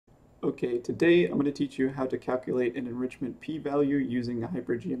Okay, today I'm going to teach you how to calculate an enrichment p-value using a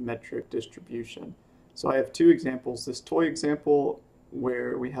hypergeometric distribution. So I have two examples. This toy example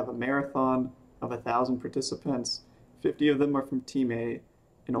where we have a marathon of 1,000 participants, 50 of them are from Team A,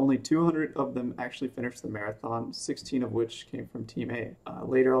 and only 200 of them actually finished the marathon, 16 of which came from Team A.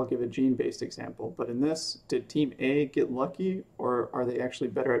 Later I'll give a gene-based example, but in this, did Team A get lucky, or are they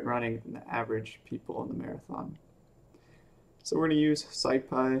actually better at running than the average people in the marathon? So we're going to use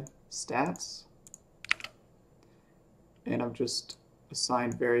SciPy stats, and I've just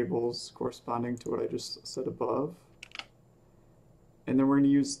assigned variables corresponding to what I just said above. And then we're going to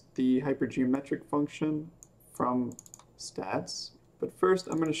use the hypergeometric function from stats. But first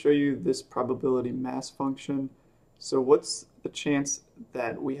I'm going to show you this probability mass function. So what's the chance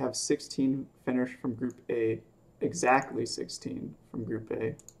that we have 16 finished from group A, exactly 16 from group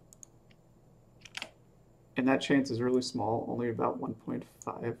A? And that chance is really small, only about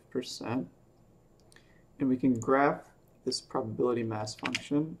 1.5%. And we can graph this probability mass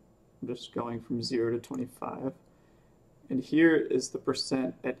function. I'm just going from 0 to 25. And here is the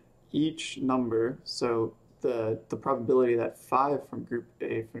percent at each number. So the probability that 5 from group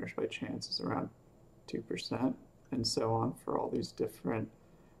A finished by chance is around 2%, and so on for all these different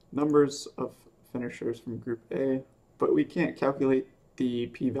numbers of finishers from group A. But we can't calculate the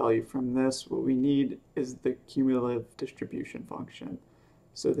p-value from this. What we need is the cumulative distribution function.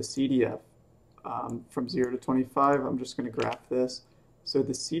 So the CDF, from 0 to 25, I'm just going to graph this. So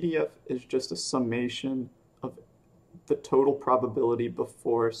the CDF is just a summation of the total probability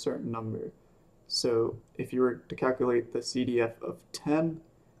before a certain number. So if you were to calculate the CDF of 10,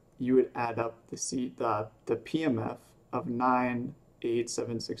 you would add up the PMF of 9, 8,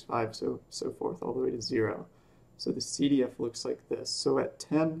 7, 6, 5, so forth, all the way to 0. So the CDF looks like this. So at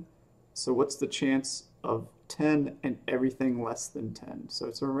 10, so what's the chance of 10 and everything less than 10? So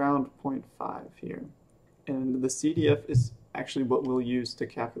it's around 0.5 here. And the CDF is actually what we'll use to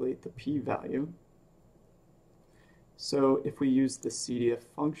calculate the p-value. So if we use the CDF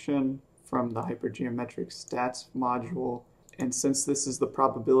function from the hypergeometric stats module, and since this is the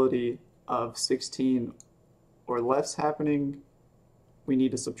probability of 16 or less happening, we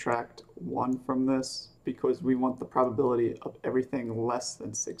need to subtract 1 from this because we want the probability of everything less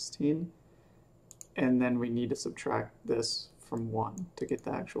than 16. And then we need to subtract this from 1 to get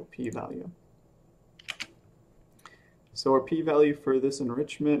the actual p-value. So our p-value for this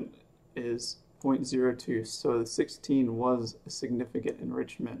enrichment is 0.02. So the 16 was a significant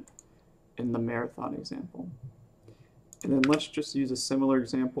enrichment in the marathon example. And then let's just use a similar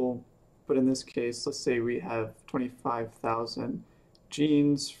example, but in this case, let's say we have 25,000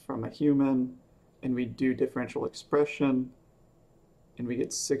 genes from a human, and we do differential expression, and we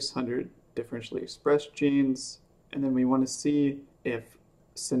get 600 differentially expressed genes, and then we want to see if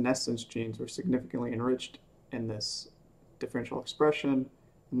senescence genes were significantly enriched in this differential expression.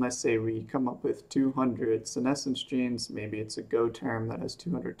 And let's say we come up with 200 senescence genes, maybe it's a Go term that has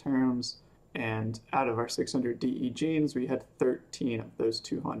 200 terms, and out of our 600 DE genes, we had 13 of those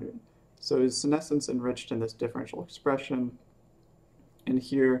 200. So is senescence enriched in this differential expression? And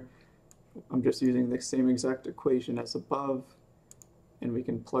here, I'm just using the same exact equation as above, and we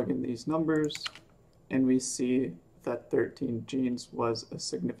can plug in these numbers, and we see that 13 genes was a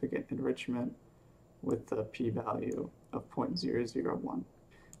significant enrichment with a p-value of 0.001.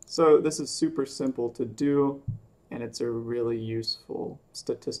 So this is super simple to do, and it's a really useful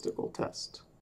statistical test.